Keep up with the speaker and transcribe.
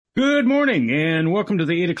Good morning and welcome to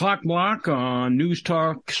the 8 o'clock block on News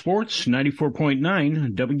Talk Sports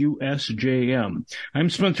 94.9 WSJM. I'm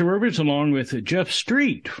Spencer Rivers along with Jeff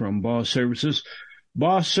Street from Boss Services.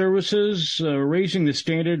 Boss Services raising the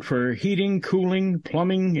standard for heating, cooling,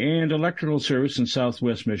 plumbing, and electrical service in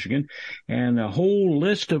Southwest Michigan, and a whole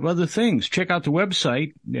list of other things. Check out the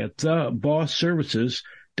website at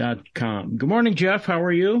thebossservices.com. Good morning, Jeff. How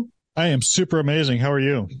are you? I am super amazing. How are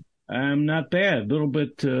you? I'm not bad. A little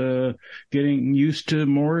bit getting used to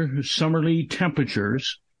more summerly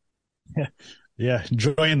temperatures. Yeah,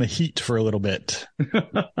 enjoying the heat for a little bit.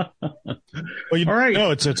 Well, all right.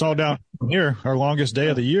 No, it's all down here. Our longest day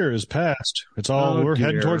of the year is past. We're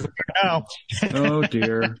heading towards winter now. Oh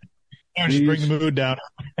dear. Just bring the mood down.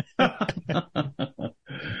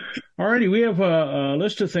 All righty, we have a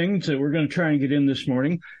list of things that we're going to try and get in this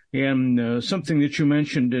morning, and something that you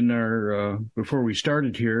mentioned in our before we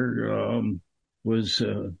started here was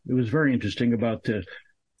it was very interesting about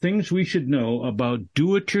things we should know about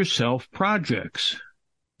do-it-yourself projects.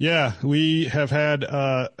 Yeah, we have had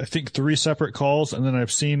I think 3 separate calls, and then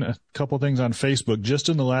I've seen a couple things on Facebook just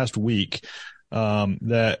in the last week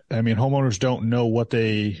that homeowners don't know what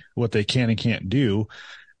they can and can't do.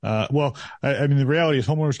 The reality is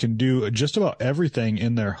homeowners can do just about everything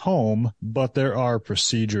in their home, but there are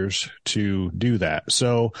procedures to do that.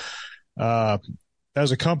 So, as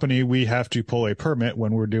a company, we have to pull a permit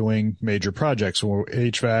when we're doing major projects. So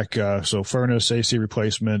HVAC, so furnace, AC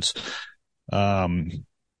replacements,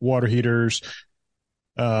 water heaters,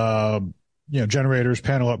 generators,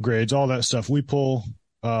 panel upgrades, all that stuff. We pull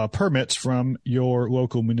permits from your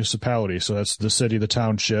local municipality. So that's the city, the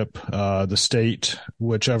township, the state,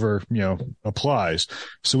 whichever, applies.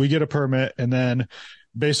 So we get a permit, and then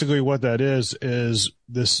basically what that is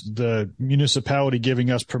the municipality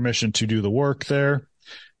giving us permission to do the work there.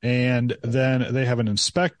 And then they have an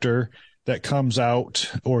inspector that comes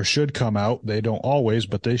out, or should come out. They don't always,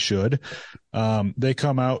 but they should. They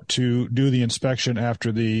come out to do the inspection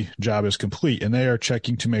after the job is complete, and they are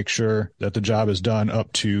checking to make sure that the job is done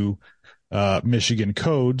up to Michigan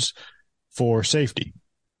codes for safety.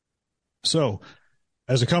 So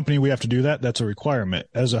as a company, we have to do that. That's a requirement.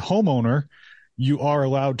 As a homeowner, you are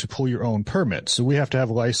allowed to pull your own permits. So we have to have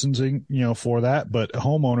licensing, for that, but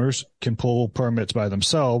homeowners can pull permits by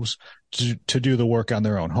themselves to do the work on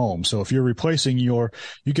their own home. So if you're replacing you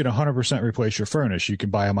can 100% replace your furnace. You can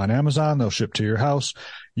buy them on Amazon. They'll ship to your house.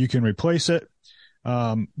 You can replace it.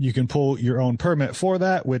 You can pull your own permit for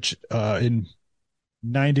that, which, in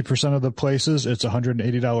 90% of the places, it's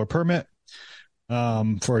 $180 permit,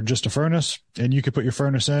 for just a furnace, and you can put your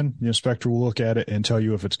furnace in. The inspector will look at it and tell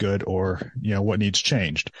you if it's good or, what needs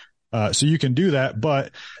changed. So you can do that,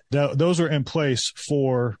 but those are in place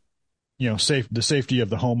for, the safety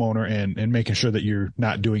of the homeowner and making sure that you're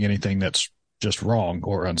not doing anything that's just wrong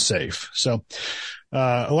or unsafe. So,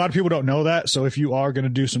 a lot of people don't know that. So if you are going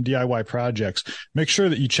to do some DIY projects, make sure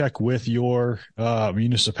that you check with your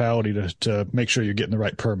municipality to make sure you're getting the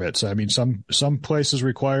right permits. I mean, some places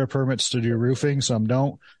require permits to do roofing, some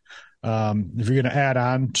don't. If you're going to add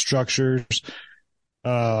on structures,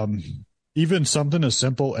 even something as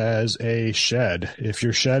simple as a shed. If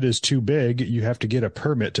your shed is too big, you have to get a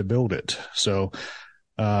permit to build it. So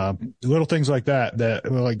little things like that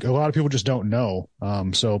like a lot of people just don't know.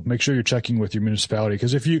 So make sure you're checking with your municipality,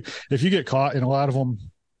 because if you get caught, and a lot of them,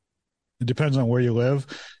 it depends on where you live.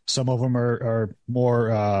 Some of them are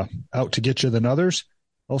more out to get you than others,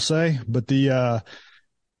 I'll say. But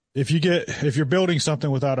if you're building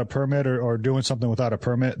something without a permit or doing something without a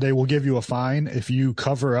permit, they will give you a fine. If you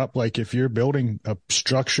cover up, like if you're building a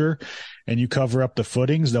structure and you cover up the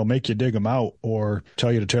footings, they'll make you dig them out or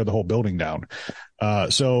tell you to tear the whole building down.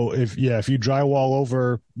 So if you drywall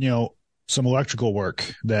over, some electrical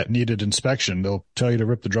work that needed inspection, they'll tell you to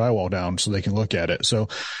rip the drywall down so they can look at it. So,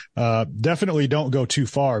 definitely don't go too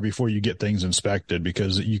far before you get things inspected,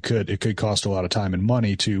 because it could cost a lot of time and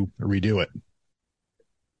money to redo it.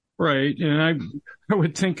 Right. And I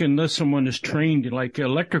would think, unless someone is trained like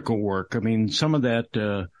electrical work, I mean, some of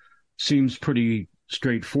that seems pretty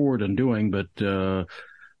straightforward in doing, but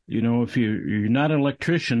if you're not an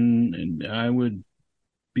electrician, I would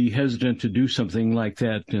be hesitant to do something like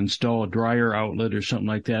that, to install a dryer outlet or something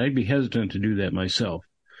like that. I'd be hesitant to do that myself.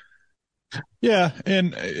 Yeah,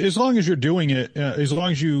 and as long as you're doing it, as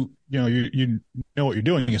long as you know what you're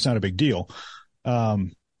doing, it's not a big deal.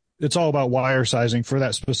 It's all about wire sizing for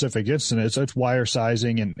that specific incident. It's wire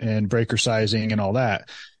sizing and breaker sizing and all that.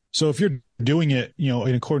 So if you're doing it,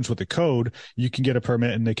 in accordance with the code, you can get a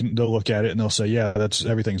permit, and they'll look at it and they'll say, yeah,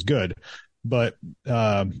 everything's good. But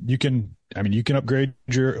you can upgrade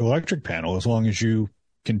your electric panel as long as you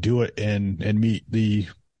can do it and meet the,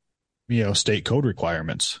 state code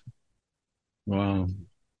requirements. Wow.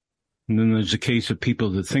 And then there's a case of people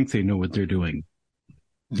that think they know what they're doing.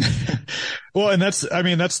 Well, and that's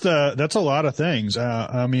a lot of things.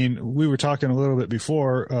 We were talking a little bit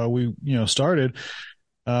before we started.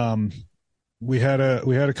 We had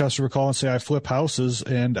a customer call and say, I flip houses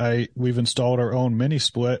and we've installed our own mini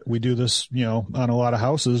split. We do this, on a lot of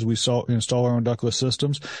houses. We install our own ductless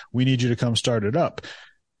systems. We need you to come start it up.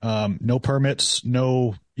 No permits,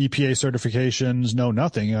 no EPA certifications, no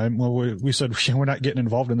nothing. We said, we're not getting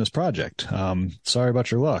involved in this project. Sorry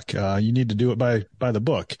about your luck. You need to do it by the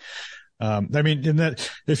book. In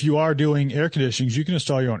that if you are doing air conditionings, you can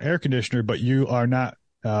install your own air conditioner, but you are not,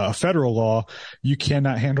 a federal law, you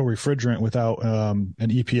cannot handle refrigerant without, an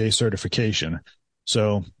EPA certification.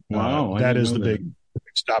 So, wow, that is the big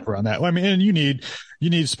stopper on that. And you need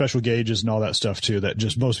special gauges and all that stuff too, that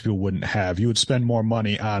just most people wouldn't have. You would spend more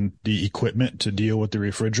money on the equipment to deal with the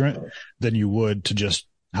refrigerant than you would to just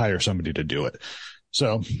hire somebody to do it.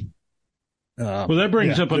 So, well, that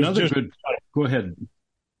brings up another good, go ahead.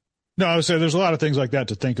 No, I would say there's a lot of things like that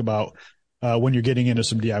to think about, when you're getting into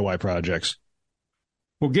some DIY projects.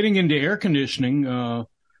 Well, getting into air conditioning,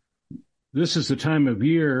 this is the time of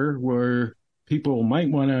year where people might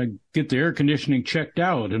want to get the air conditioning checked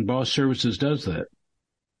out, and Boss Services does that.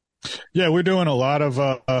 Yeah, we're doing we're doing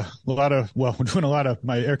a lot of,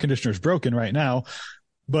 my air conditioner's broken right now,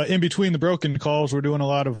 but in between the broken calls, we're doing a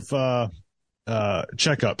lot of,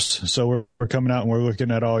 checkups. So we're coming out and we're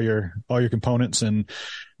looking at all your components and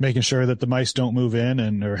making sure that the mice don't move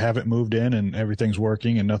in or haven't moved in and everything's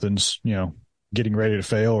working and nothing's, getting ready to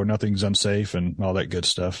fail or nothing's unsafe and all that good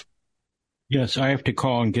stuff. Yes, I have to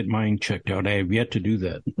call and get mine checked out. I have yet to do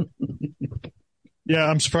that. Yeah,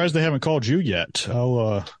 I'm surprised they haven't called you yet.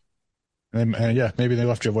 Maybe they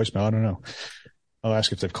left you a voicemail. I don't know. I'll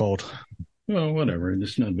ask if they've called. Well, whatever.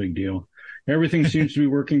 It's not a big deal. Everything seems to be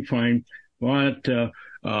working fine. But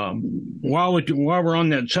while we're on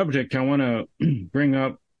that subject, I want to bring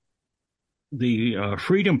up the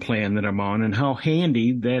Freedom Plan that I'm on and how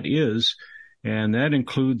handy that is. And that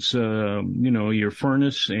includes, your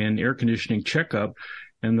furnace and air conditioning checkup.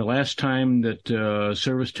 And the last time that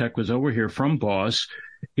Service Tech was over here from Boss,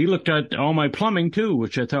 he looked at all my plumbing too,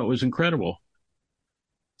 which I thought was incredible.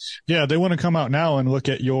 Yeah, they want to come out now and look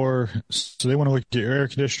at your air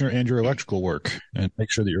conditioner and your electrical work and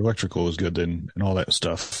make sure that your electrical is good and all that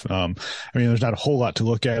stuff. There's not a whole lot to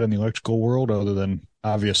look at in the electrical world other than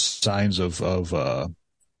obvious signs of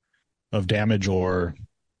damage or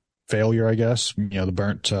failure, I guess. The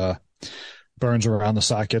burnt burns around the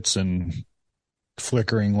sockets and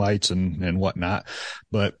flickering lights and whatnot.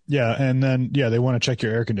 But yeah, and then they want to check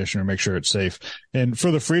your air conditioner and make sure it's safe. And for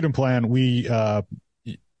the Freedom Plan, we are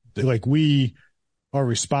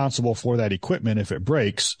responsible for that equipment if it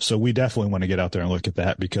breaks. So we definitely want to get out there and look at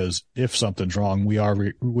that, because if something's wrong, we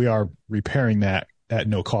are repairing that at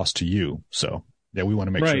no cost to you. So yeah, we want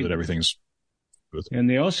to make sure that everything's good. And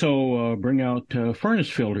they also bring out furnace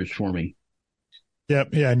filters for me. Yep.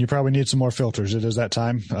 Yeah. And you probably need some more filters. It is that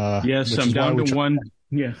time. Yes. I'm down to one.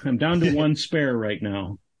 Yeah. I'm down to one spare right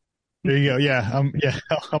now. There you go. Yeah.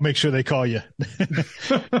 I'll make sure they call you.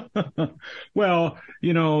 Well,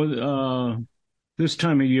 this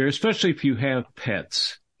time of year, especially if you have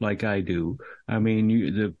pets like I do,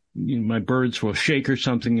 my birds will shake or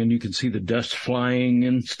something and you can see the dust flying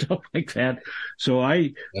and stuff like that. So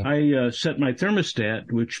I set my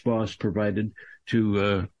thermostat, which Boss provided,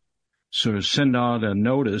 to sort of send out a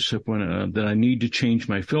notice of when that I need to change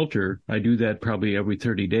my filter. I do that probably every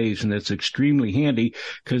 30 days, and that's extremely handy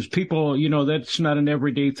because people, that's not an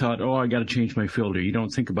everyday thought. Oh, I got to change my filter. You don't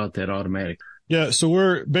think about that automatically. Yeah. So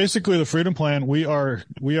we're basically the Freedom Plan. We are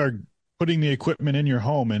putting the equipment in your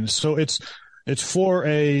home, and so it's for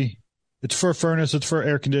a furnace, it's for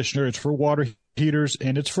air conditioner, it's for water heaters,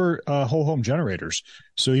 and it's for whole home generators.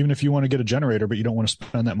 So even if you want to get a generator, but you don't want to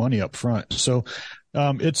spend that money up front. So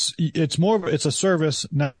it's a service,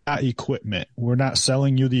 not equipment. We're not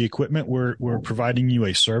selling you the equipment. We're providing you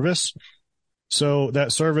a service. So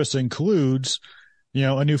that service includes,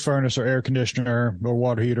 a new furnace or air conditioner or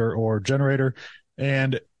water heater or generator,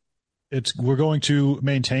 and we're going to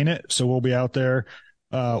maintain it. So we'll be out there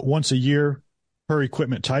once a year per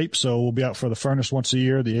equipment type. So we'll be out for the furnace once a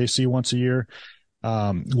year, the AC once a year.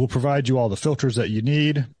 We'll provide you all the filters that you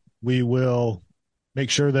need. We will make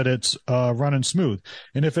sure that it's running smooth.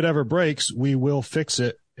 And if it ever breaks, we will fix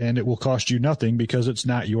it, and it will cost you nothing because it's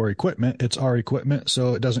not your equipment. It's our equipment.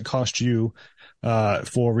 So it doesn't cost you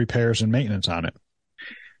for repairs and maintenance on it.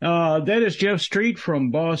 That is Jeff Street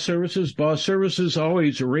from Boss Services. Boss Services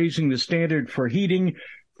always raising the standard for heating,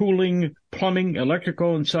 cooling, plumbing,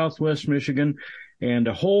 electrical in Southwest Michigan, and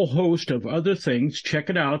a whole host of other things. Check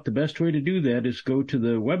it out. The best way to do that is go to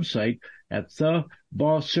the website at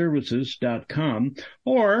thebossservices.com.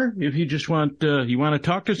 Or if you just want to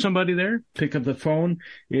talk to somebody there, pick up the phone.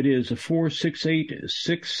 It is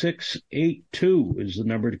 468-6682 is the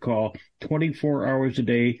number to call. 24 hours a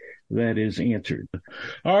day. That is answered.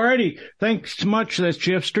 All righty. Thanks so much. That's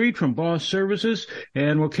Jeff Street from Boss Services,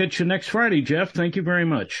 and we'll catch you next Friday, Jeff. Thank you very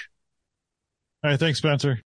much. All right. Thanks, Spencer.